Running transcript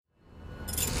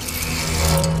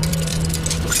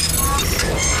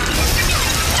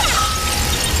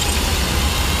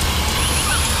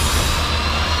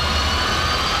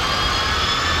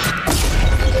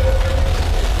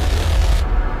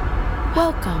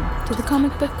Welcome to the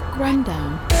Comic Book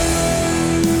Rundown.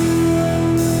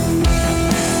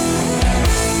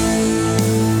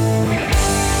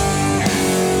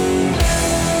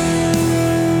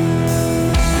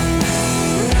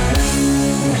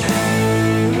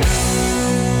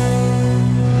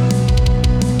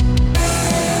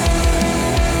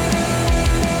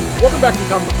 Welcome back to the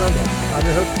Comic Book Rundown. I'm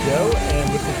your host, Joe,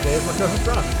 and with me today is my co-host,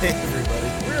 Ron. Hey,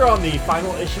 everybody. We're on the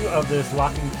final issue of this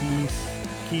Lock and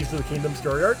Keys to the Kingdom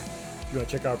story arc. If you want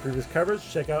to check out our previous coverage,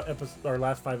 check out our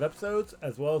last 5 episodes,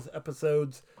 as well as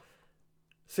episodes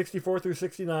 64 through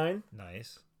 69,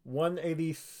 Nice.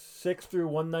 186 through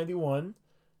 191,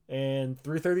 and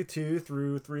 332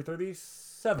 through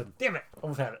 337. Damn it!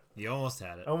 Almost had it. You almost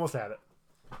had it. Almost had it.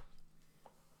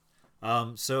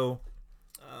 When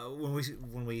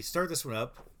we start this one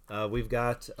up, we've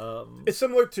got It's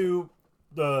similar to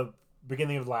the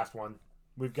beginning of the last one.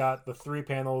 We've got the 3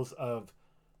 panels of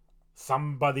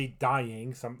somebody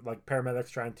dying, some like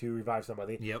paramedics trying to revive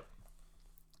somebody. Yep.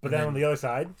 But And then then on the other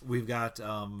side, we've got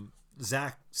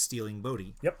Zach stealing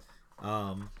Bodhi. yep,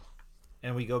 And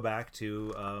we go back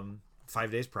to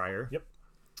 5 days prior. Yep.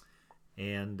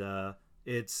 And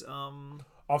it's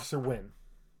Officer Wynn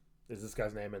is this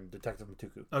guy's name, and Detective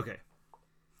Matuku. okay.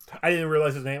 I didn't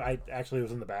realize his name. I actually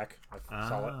was in the back. I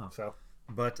saw Oh. it. So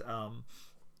But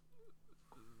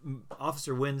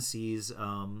Officer Wynn sees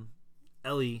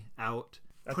Ellie out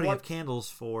At putting the up candles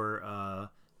for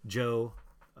Joe.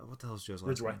 What the hell is Joe's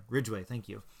last Ridgway. name? Ridgway, thank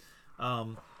you.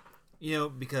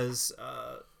 Because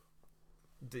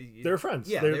they're friends.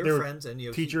 Yeah, they they were were friends, and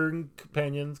teacher and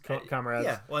companions, comrades.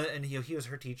 Yeah, well, and he was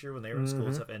her teacher when they were in school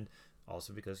and stuff, and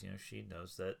also because she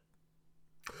knows that.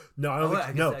 No, I don't think. I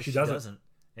guess No, that she doesn't.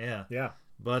 Yeah, Yeah,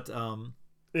 but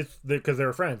it's because they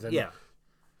were friends. And yeah,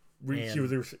 he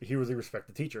was a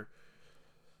respected teacher.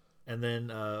 and then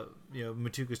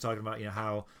Matuku's talking about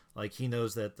how like he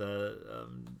knows that the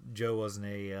Joe wasn't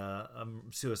a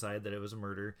suicide, that it was a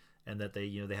murder, and that they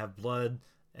they have blood,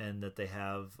 and that they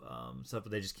have stuff,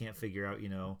 but they just can't figure out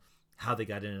how they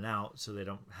got in and out, so they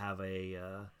don't have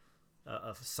a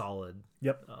solid.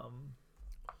 Yep.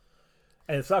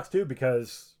 And it sucks too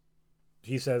because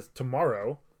he says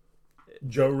tomorrow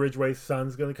Joe Ridgway's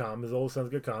son's going to come, his old son's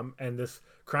going to come, and this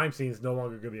crime scene is no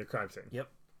longer going to be a crime scene. Yep.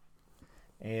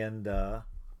 And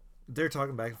they're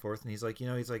talking back and forth, and he's like,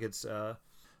 it's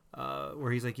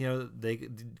where he's like, they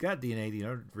got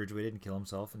DNA, Ridgway didn't kill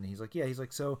himself, and he's like, yeah, he's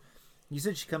like, so you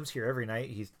said she comes here every night.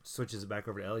 He switches it back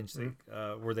over to Ellie, and she's like,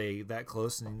 were they that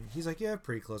close? And he's like, yeah,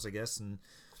 pretty close, I guess. And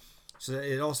so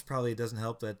it also probably doesn't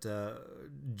help that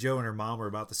Joe and her mom were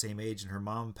about the same age, and her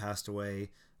mom passed away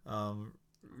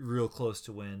real close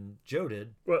to when Joe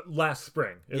did. Well, last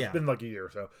spring. It's Yeah. been like a year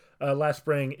or so. Last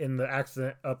spring in the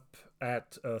accident up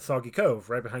at Soggy Cove,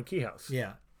 right behind Key House.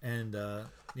 Yeah, and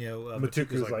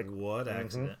Matuku's like, like, what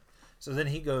accident? So then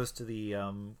he goes to the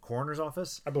coroner's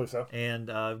office I believe so.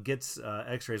 and gets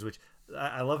X-rays, which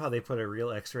I love how they put a real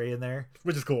X-ray in there.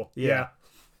 Which is cool. Yeah.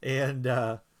 And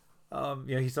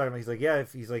he's talking about, he's like, yeah,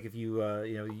 if you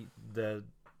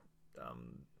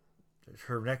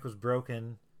her neck was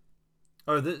broken.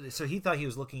 So he thought he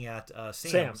was looking at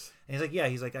Sam's. And he's like, yeah,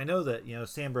 he's like, I know that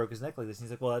Sam broke his neck like this. And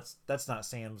he's like, well, that's not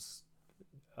Sam's.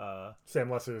 Sam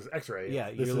Lesser's X-ray.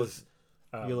 Yeah, This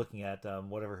you're looking at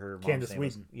whatever her mom's Candace name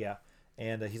was. Whedon. Yeah,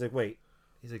 and he's like, wait,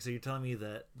 he's like, so you're telling me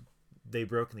that they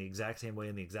broke in the exact same way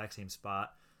in the exact same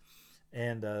spot?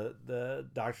 And the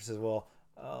doctor says, well,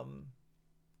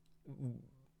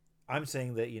 I'm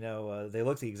saying that they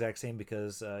look the exact same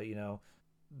because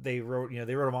they wrote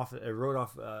him off. Wrote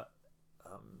off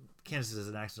Candace as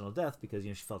an accidental death because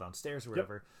she fell downstairs or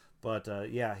whatever. Yep. But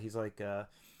he's like.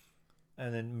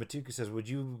 And then Matuku says, would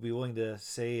you be willing to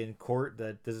say in court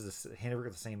that this is the handiwork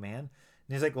of the same man? And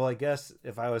he's like, well, I guess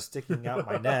if I was sticking out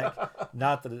my neck,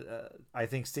 not that I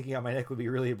think sticking out my neck would be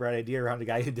really a bright idea around a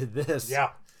guy who did this. Yeah.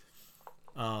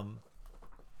 But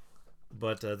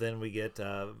then we get...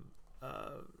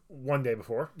 one day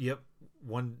before. Yep.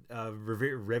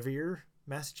 Revere,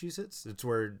 Massachusetts. It's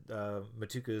where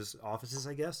Matuku's office is,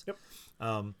 I guess. Yep.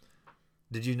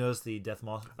 Did you notice the death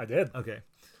moth? I did. Okay.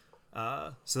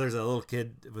 So there's a little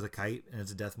kid with a kite, and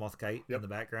it's a death moth kite in the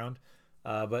background.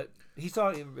 But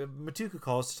Matuku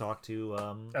calls to talk to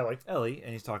Ellie,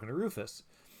 and he's talking to Rufus.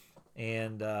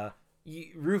 And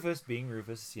Rufus, being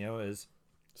Rufus, is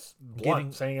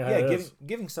Blunt,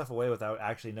 giving stuff away without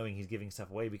actually knowing he's giving stuff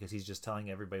away, because he's just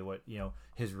telling everybody what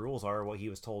his rules are, what he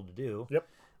was told to do. Yep.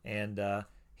 And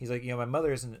he's like, my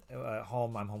mother isn't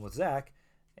home. I'm home with Zach.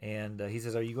 And he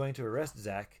says, are you going to arrest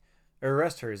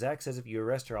her? Zach says, if you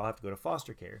arrest her, I'll have to go to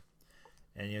foster care.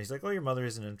 And he's like, "Oh, your mother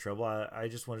isn't in trouble. I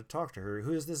just want to talk to her.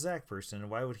 Who is this Zach person, and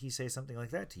why would he say something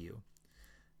like that to you?"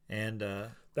 And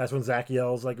That's when Zach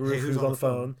yells, like, Hey, who's on the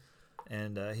phone?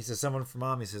 And he says, "Someone from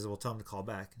Mom." He says, "Well, tell him to call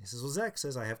back." And he says, "Well, Zach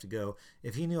says I have to go.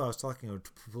 If he knew I was talking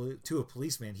to a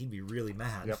policeman, he'd be really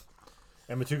mad." Yep.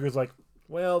 And Matuka's like,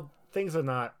 well, things are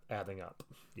not adding up.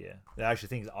 Yeah. Actually,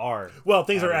 things are. Well,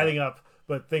 things are adding up,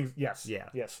 but things, yes. Yeah.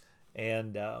 Yes.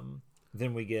 And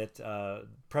then we get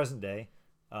present day,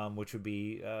 which would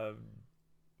be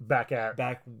Back at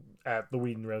back the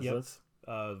Whedon residence.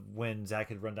 when Zach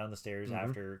had run down the stairs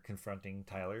after confronting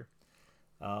Tyler.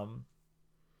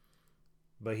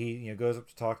 But he goes up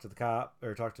to talk to the cop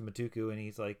or talk to Matuku, and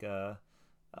he's like,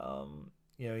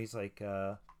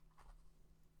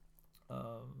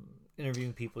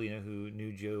 interviewing people who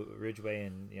knew Joe Ridgway,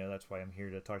 and that's why I'm here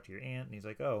to talk to your aunt. And he's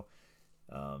like,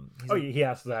 He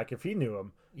asked Zach if he knew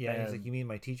him. yeah. And And he's like, "You mean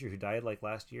my teacher who died like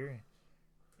last year?"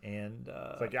 And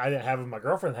it's like, I didn't have him. My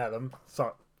girlfriend had him.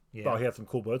 Thought he had some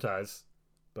cool bow ties.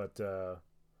 But,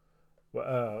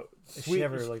 She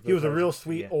never liked he was bow a ties. real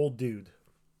sweet Yeah. old dude.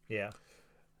 Yeah.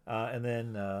 And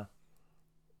then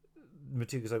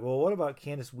Matuka's like, "Well, what about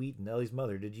Candace Wheaton, Ellie's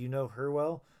mother? Did you know her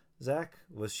well, Zach?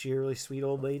 Was she a really sweet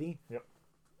old lady?" Yep.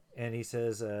 And he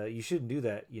says, "You shouldn't do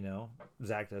that,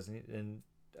 Zach doesn't." And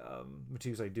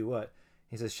Matuka's like, "Do what?"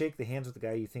 He says, "Shake the hands with the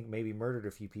guy you think maybe murdered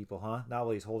a few people, huh? Not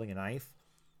while he's holding a knife."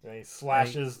 And he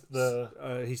slashes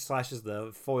he slashes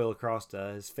the foil across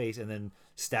his face and then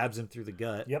stabs him through the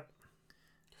gut. Yep.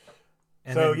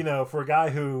 And So, then- for a guy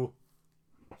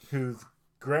whose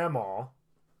grandma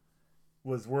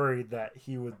was worried that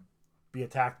he would be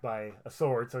attacked by a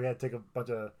sword, so he had to take a bunch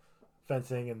of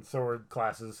fencing and sword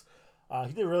classes.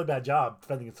 He did a really bad job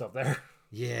defending himself there.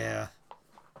 Yeah.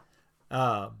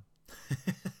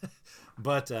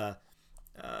 But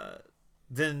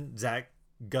then Zach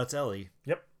guts Ellie.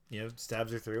 Yep.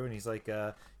 Stabs her through, and he's like,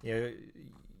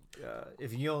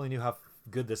 if you only knew how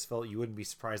good this felt, you wouldn't be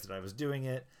surprised that I was doing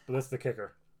it. But that's the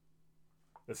kicker.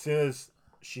 As soon as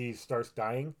she starts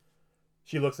dying,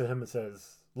 she looks at him and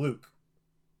says, "Luke."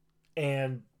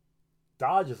 And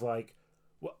Dodge is like,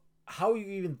 "What? How are you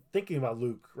even thinking about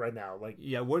Luke right now?" Like,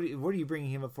 Yeah, what are you bringing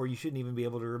him up for? You shouldn't even be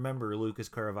able to remember Lucas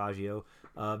Caravaggio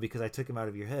because I took him out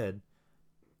of your head.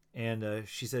 And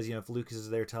she says, if Lucas is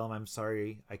there, tell him I'm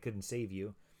sorry I couldn't save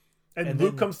you. and then-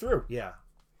 Luke comes through. Yeah.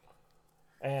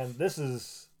 And this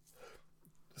is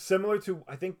similar to,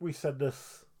 I think we said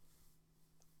this.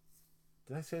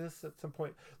 Did I say this at some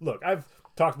point? Look, I've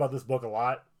talked about this book a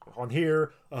lot on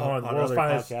here, on on World's other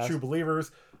Finest podcasts. True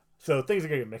Believers. So things are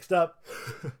going to get mixed up.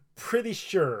 Pretty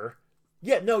sure.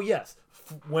 Yeah, no, yes.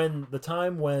 When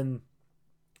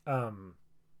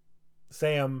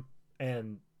Sam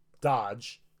and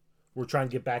Dodge were trying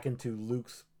to get back into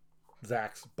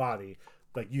Zach's body,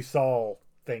 like, you saw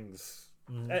things,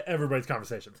 everybody's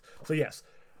conversations. So yes,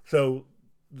 so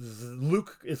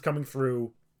Luke is coming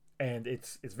through, and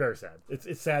it's very sad.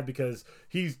 It's sad because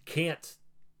he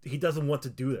doesn't want to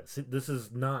do this. This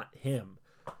is not him.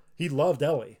 He loved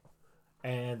Ellie,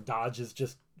 and Dodge is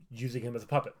just using him as a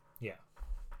puppet. Yeah.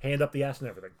 Hand up the ass and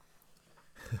everything.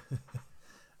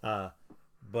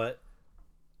 But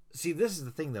see, this is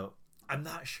the thing, though. I'm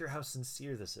not sure how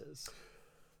sincere this is.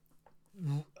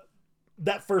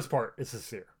 That first part is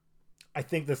sincere. I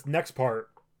think this next part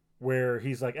where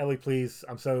he's like, "Ellie, please,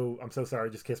 I'm so sorry,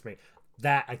 just kiss me."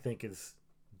 That, I think, is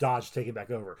Dodge taking back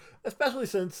over. Especially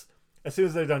since as soon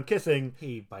as they're done kissing,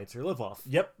 He bites her lip off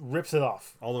yep, rips it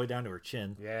off. all the way down to her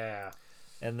chin. Yeah.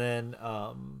 And then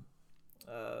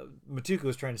Matuka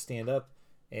was trying to stand up,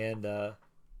 and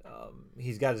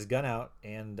he's got his gun out,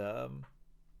 and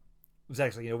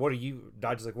Zach's like, what are you?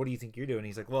 Dodge is like, "What do you think you're doing?"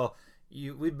 He's like, "Well,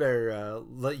 we'd better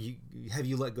have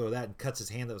you let go of that," and cuts his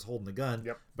hand that was holding the gun.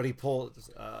 Yep. But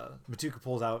Matuka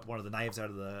pulls out one of the knives out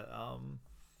of the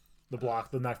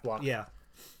The knife block. yeah,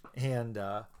 and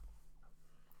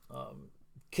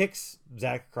kicks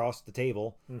Zach across the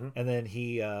table, and then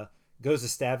he goes to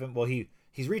stab him. Well,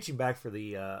 he's reaching back for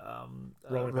the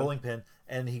rolling pin,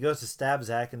 and he goes to stab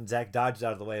Zach, and Zach dodges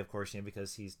out of the way, of course,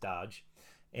 because he's Dodge.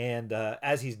 And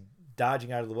as he's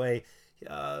dodging out of the way,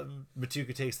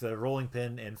 Matuka takes the rolling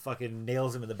pin and fucking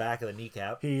nails him in the back of the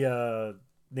kneecap. He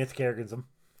Nancy Kerrigan's him.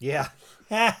 Yeah.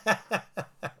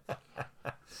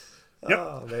 Yep.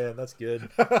 Oh man, that's good.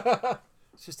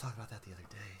 Let's just talk about that the other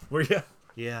day. Where you?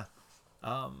 Yeah.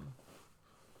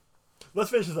 Let's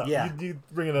finish this up. Yeah. You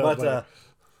bring it up. But later.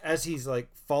 as he's like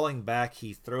falling back,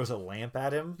 he throws a lamp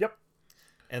at him. Yep.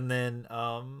 And then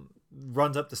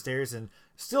runs up the stairs, and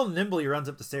still nimbly runs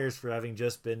up the stairs for having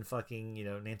just been fucking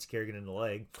Nancy Kerrigan in the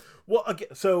leg. Well, okay,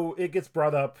 so it gets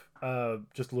brought up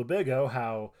just a little bit ago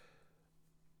how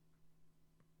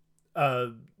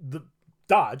the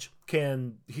Dodge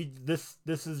can this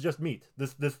is just meat.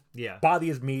 This Yeah. body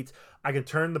is meat. I can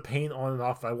turn the paint on and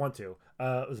off if I want to.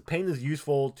 The paint is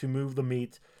useful to move the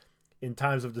meat in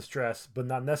times of distress, but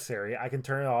not necessary. I can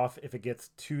turn it off if it gets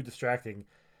too distracting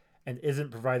and isn't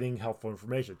providing helpful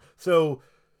information. So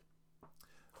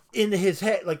in his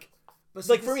head, like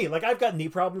for me, like I've got knee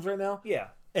problems right now, Yeah.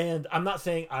 and I'm not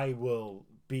saying I will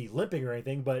be limping or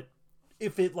anything, but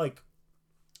if it like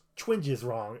twinges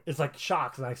wrong, it's like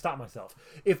shocks and I stop myself.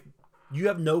 If you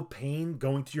have no pain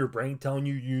going to your brain telling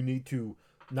you you need to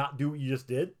not do what you just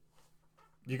did,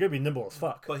 you're gonna be nimble as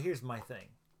fuck. But here's my thing.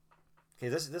 Okay,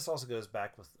 this also goes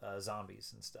back with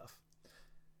zombies and stuff.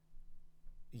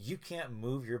 You can't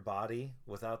move your body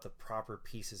without the proper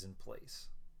pieces in place.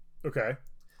 Okay.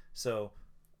 So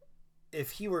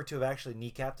if he were to have actually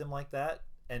kneecapped him like that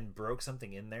and broke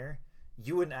something in there,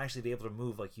 you wouldn't actually be able to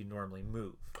move like you normally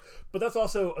move. But that's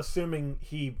also assuming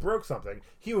he broke something.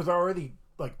 He was already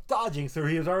like dodging, so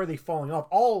he was already falling off.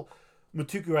 All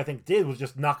Matuku, I think, did was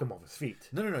just knock him off his feet.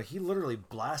 No. He literally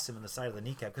blasted him in the side of the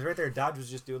kneecap because right there, Dodge was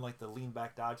just doing like the lean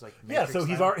back dodge, like Yeah, Matrix so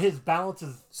he's style. his balance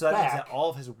is So that means back. that all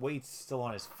of his weight's still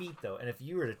on his feet though. And if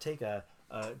you were to take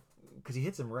because he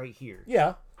hits him right here,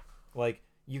 Yeah, like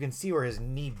you can see where his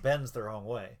knee bends the wrong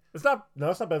way. it's not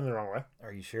bending the wrong way.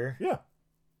 Are you sure? Yeah,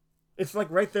 it's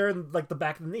like right there in like the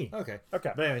back of the knee. Okay.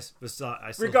 Okay. But anyways,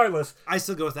 Regardless, I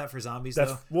still go with that for zombies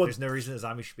That's- though. well- There's no reason that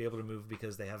zombies should be able to move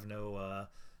because they have no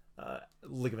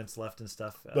ligaments left and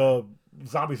stuff. the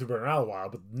zombies have been around a while,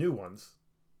 but new ones.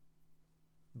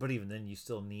 But even then, you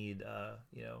still need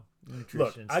nutrition.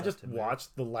 Look, and I stuff just to move.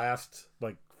 watched the last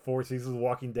like 4 seasons of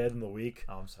Walking Dead in the week.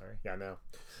 Oh, I'm sorry. Yeah, I know.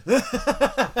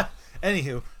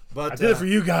 Anywho, but I did it for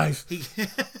you guys.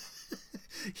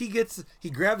 he he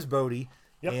grabs Bodhi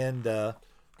Yep. and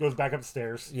Goes back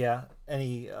upstairs. yeah, and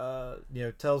he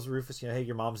tells Rufus, hey,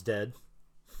 your mom's dead,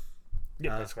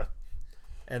 Yeah, basically.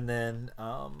 and then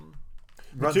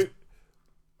Matu-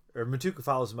 Matuka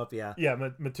follows him up. Yeah, Yeah,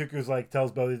 Matuku's like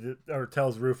tells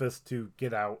tells Rufus to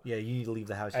get out, yeah, you need to leave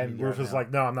the house. You need and to get out Rufus is now.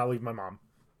 like, "No, I'm not leaving my mom."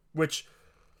 Which,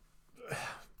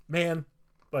 man,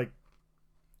 like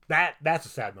that's a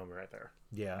sad moment right there.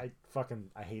 yeah,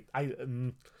 I hate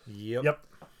yep. Yep.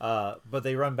 But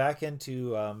they run back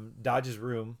into Dodge's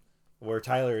room where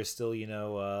Tyler is still, he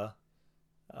can't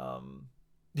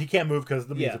move because of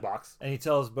the music Yeah. box. and he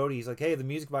tells Bodhi, he's like, "Hey, the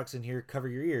music box in here, cover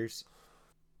your ears."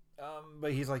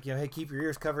 But he's like, "Hey, keep your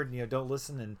ears covered, and don't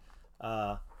listen." And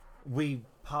we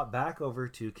pop back over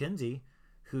to Kinsey,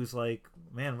 who's like,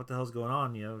 "Man, what the hell's going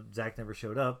on? Zach never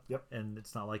showed up. Yep. And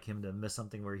it's not like him to miss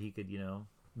something where he could,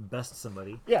 best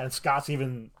somebody." Yeah, and Scott's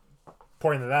even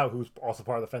pointing it out, who's also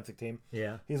part of the fencing team.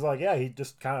 Yeah. He's like, yeah, he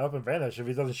just kind of up and vanished. If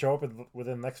he doesn't show up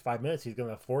within the next 5 minutes, he's going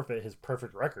to forfeit his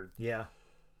perfect record. Yeah.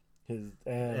 And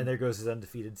there goes his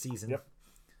undefeated season. Yep.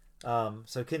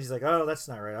 So Kinsey's like, "Oh, that's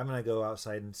not right. I'm gonna go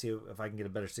outside and see if I can get a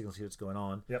better signal, see what's going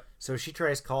on." Yep. So she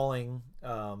tries calling. I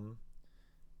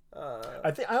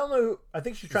don't know. I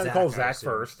think she's trying to call I Zach assume.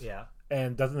 first, Yeah.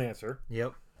 and doesn't answer.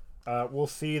 Yep. We'll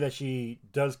see that she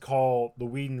does call the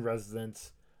Whedon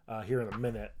residence here in a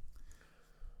minute.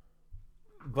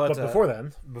 But, But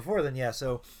before then, yeah.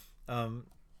 So,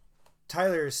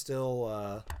 Tyler is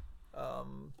still,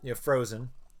 frozen,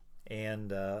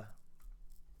 and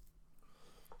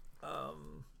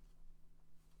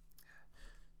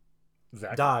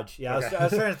Zach. Dodge. Yeah, Okay. I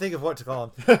was trying to think of what to call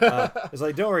him. It's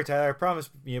like, "Don't worry, Tyler. I promise.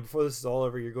 Before this is all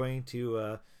over, you're going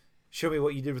to show me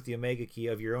what you did with the Omega Key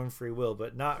of your own free will,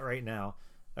 but not right now.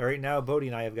 Right now, Bodhi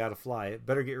and I have got to fly.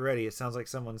 Better get ready. It sounds like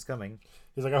someone's coming."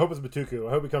 He's like, I hope it's Matuku. I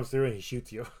hope he comes through and he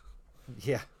shoots you.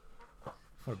 Yeah.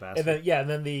 What a bastard. And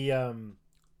then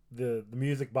the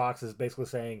music box is basically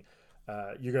saying,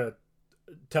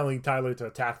 telling Tyler to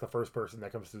attack the first person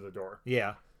that comes through the door,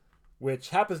 Yeah. which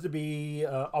happens to be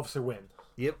Officer Wynn.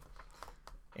 Yep.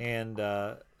 And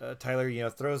Tyler,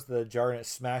 throws the jar and it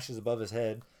smashes above his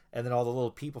head, and then all the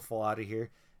little people fall out of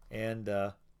here. And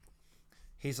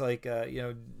he's like,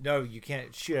 "No, you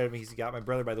can't shoot at him. He's got my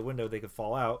brother by the window. They could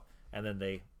fall out." And then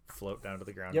they float down to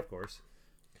the ground, Yep. of course.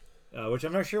 Which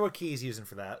I'm not sure what key he's using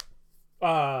for that.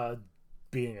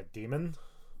 Being a demon.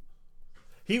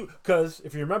 Because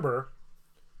if you remember,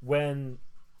 when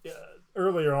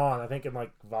earlier on, I think in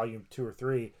like volume 2 or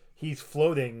 3, he's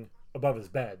floating above his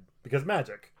bed because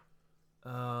magic,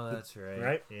 Oh, that's right.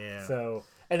 right? Yeah. So,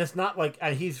 and it's not like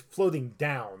he's floating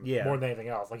down Yeah. more than anything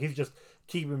else. Like he's just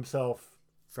keeping himself.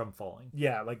 From falling.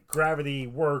 Yeah, like gravity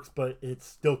works, but it's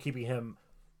still keeping him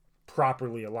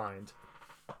properly aligned.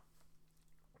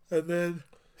 And then,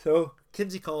 so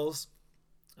Kinsey calls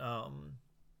The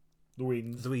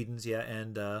Whedons. the Whedons, yeah,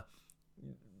 and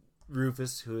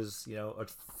Rufus, who is a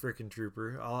freaking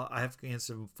trooper. I have to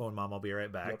answer the phone, Mom. I'll be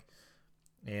right back.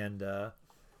 Yep.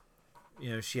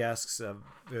 And she asks,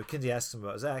 Kinsey asks him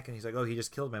about Zach, and he's like, "Oh, he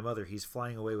just killed my mother. He's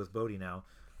flying away with Bodhi now."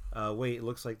 Wait, it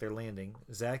looks like they're landing.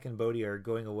 Zach and Bodhi are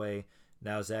going away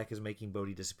now. Zach is making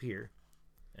Bodhi disappear,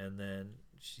 and then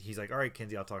he's like, "All right,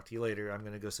 Kinsey, I'll talk to you later. I'm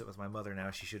gonna go sit with my mother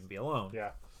now. She shouldn't be alone."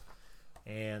 Yeah.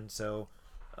 And so,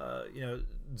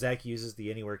 Zach uses the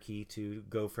anywhere key to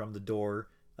go from the door,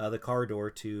 the car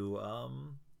door, to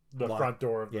the front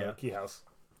door of the key house.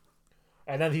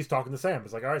 And then he's talking to Sam.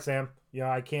 It's like, "All right, Sam,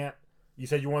 I can't. You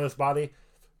said you want this body.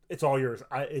 It's all yours.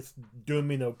 It's doing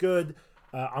me no good.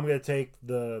 I'm gonna take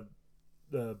the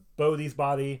Bodhi's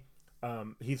body.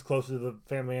 He's closer to the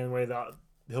family anyway.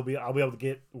 I'll be able to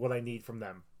get what I need from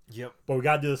them. Yep. But we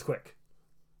gotta do this quick.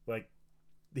 Like,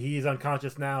 he's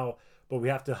unconscious now, but we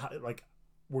have to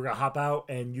we're gonna hop out,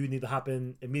 and you need to hop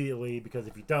in immediately, because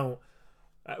if you don't,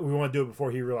 we want to do it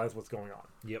before he realizes what's going on."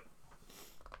 Yep.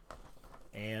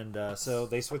 And so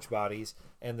they switch bodies,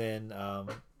 and then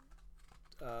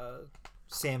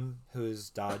Sam, who's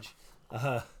Dodge,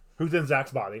 who's in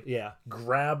Zach's body,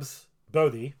 grabs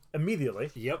Bodhi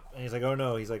immediately. Yep. And he's like, "Oh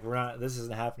no!" He's like, "We're not. This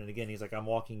isn't happening again." He's like, "I'm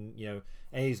walking,"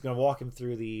 and he's gonna walk him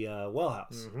through the well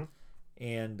house,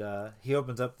 and he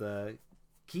opens up the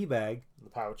key bag, the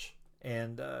pouch,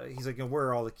 and he's like, "Where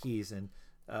are all the keys?" And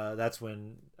that's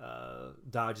when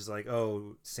Dodge is like,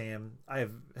 "Oh, Sam,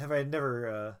 have I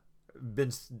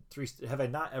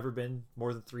not ever been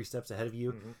more than 3 steps ahead of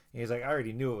you?" And he's like, "I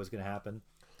already knew it was going to happen."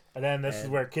 And then this is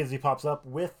where Kinsey pops up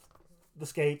with the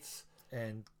skates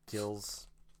and kills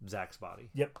Zach's body.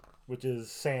 Yep, which is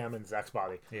Sam and Zach's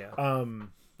body. Yeah.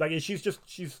 She's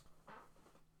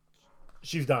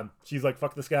done. She's like,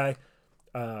 "Fuck this guy."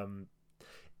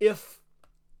 If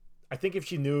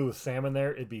she knew it was Sam in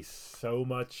there, it'd be so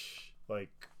much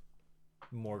like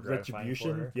more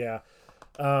retribution. For her. Yeah.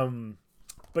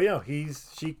 But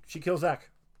she kills Zach.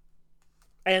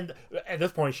 And at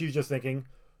this point she's just thinking,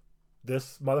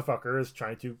 this motherfucker is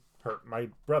trying to hurt my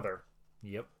brother.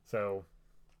 Yep. So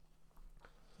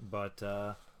but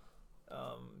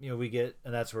we get,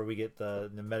 and that's where we get the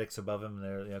medics above him,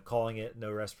 and they're calling it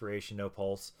no respiration, no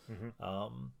pulse.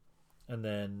 And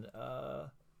then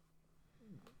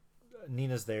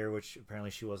Nina's there, which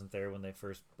apparently she wasn't there when they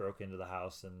first broke into the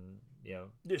house, and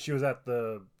she was at the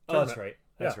tournament. Oh, that's right.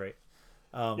 That's right.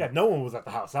 No one was at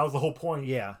the house. That was the whole point.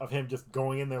 Yeah. Of him just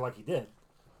going in there like he did.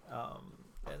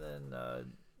 And then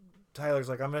Tyler's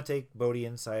like, "I'm gonna take Bodhi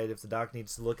inside. If the doc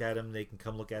needs to look at him, they can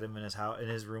come look at him in his house, in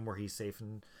his room where he's safe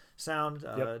and sound.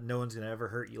 No one's gonna ever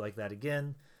hurt you like that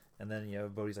again." And then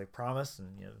Bodhi's like, "Promise," and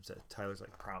Tyler's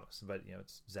like, "Promise," but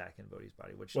it's Zach in Bodhi's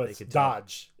body, which they could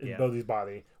Dodge in Bodhi's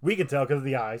body. We can tell because of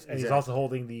the eyes, and he's also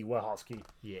holding the warehouse key.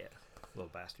 Yeah,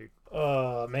 little bastard.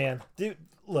 Oh man, dude,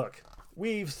 look,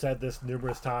 we've said this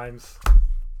numerous times.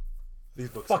 These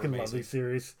books fucking love these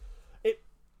series.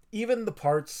 Even the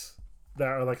parts that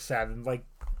are like sad, and like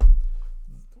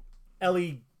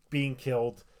Ellie being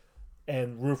killed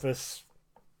and Rufus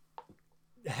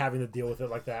having to deal with it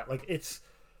like that, like it's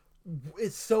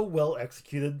so well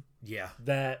executed. Yeah,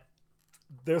 that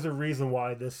there's a reason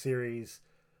why this series,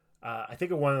 I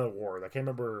think it won an award. I can't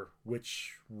remember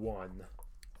which one.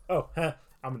 Oh,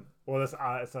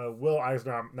 it's a Will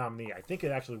Eisner nominee. I think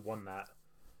it actually won that.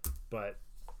 But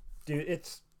dude,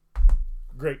 it's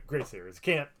great series.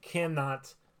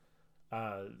 Cannot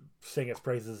sing its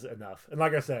praises enough. And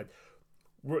like I said,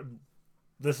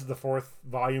 this is the 4th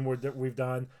volume we've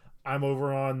done. I'm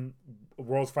over on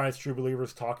World's Finest True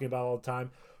Believers talking about it all the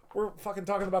time. We're fucking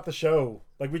talking about the show.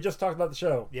 Like, we just talked about the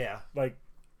show. Yeah. Like,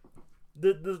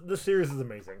 the series is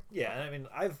amazing. Yeah, and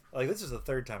I mean, this is the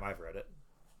 3rd time I've read it.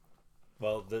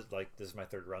 Well, this is my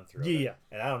 3rd run through. Yeah.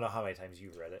 And I don't know how many times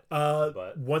you've read it.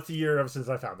 But once a year ever since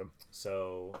I found them.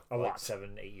 So a lot.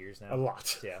 7-8 years now. A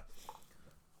lot. Yeah.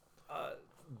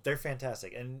 They're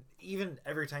fantastic, and even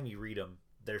every time you read them,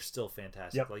 they're still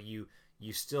fantastic. Yep. Like you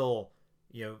still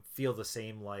feel the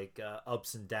same like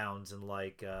ups and downs, and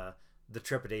like the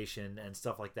trepidation and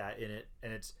stuff like that in it,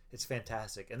 and it's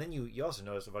fantastic. And then you also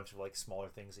notice a bunch of like smaller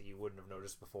things that you wouldn't have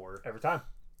noticed before. Every time.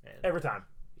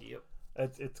 Yep.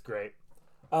 It's great.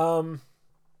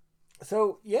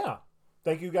 So yeah,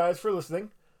 thank you guys for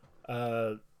listening.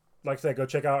 Like I said, go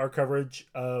check out our coverage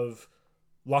of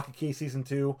Lock and Key Season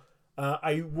 2.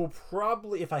 I will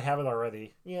probably, if I haven't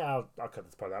already, I'll cut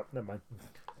this part out. Never mind.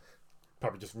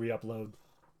 Probably just re-upload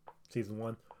Season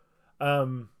 1.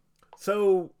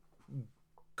 So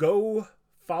go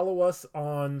follow us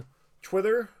on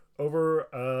Twitter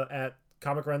over at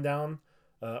Comic Rundown,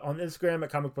 on Instagram at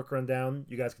Comic Book Rundown.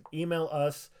 You guys can email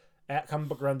us at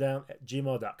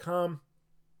comicbookrundown@gmail.com.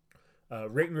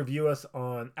 Rate and review us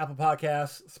on Apple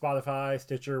Podcasts, Spotify,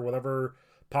 Stitcher, whatever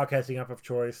podcasting app of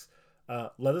choice.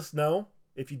 Let us know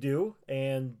if you do,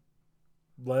 and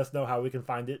let us know how we can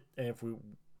find it, and if we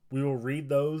will read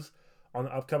those on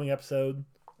the upcoming episode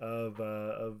of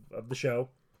the show.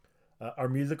 Our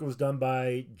music was done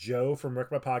by Joe from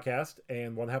Wreck My Podcast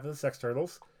and one half of the Sex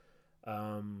Turtles.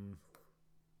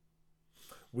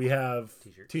 We have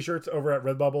t-shirts over at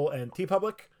Redbubble and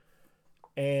TeePublic,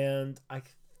 and I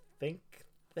think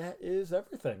that is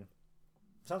everything.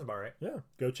 Sounds about right. Yeah,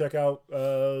 go check out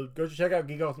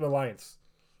Geek Ultimate Alliance,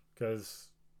 because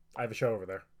I have a show over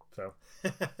there. So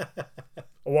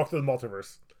I'll walk through the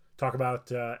multiverse, talk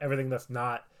about everything that's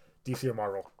not DC or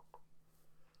Marvel.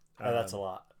 That's a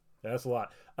lot. That's a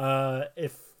lot.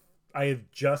 If I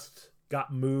have just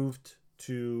got moved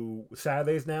to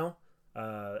Saturdays now,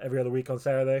 every other week on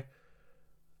Saturday,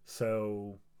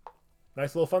 so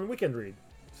nice little fun weekend read.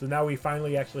 So now we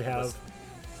finally actually have.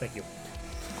 Thank you.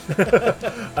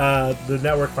 The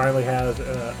network finally has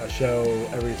a show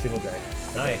every single day.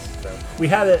 Nice. So we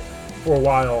had it for a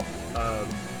while,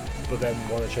 but then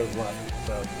one of the shows left.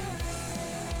 So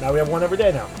now we have one every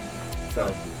day now.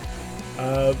 So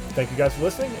thank you guys for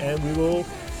listening, and we will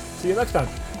see you next time.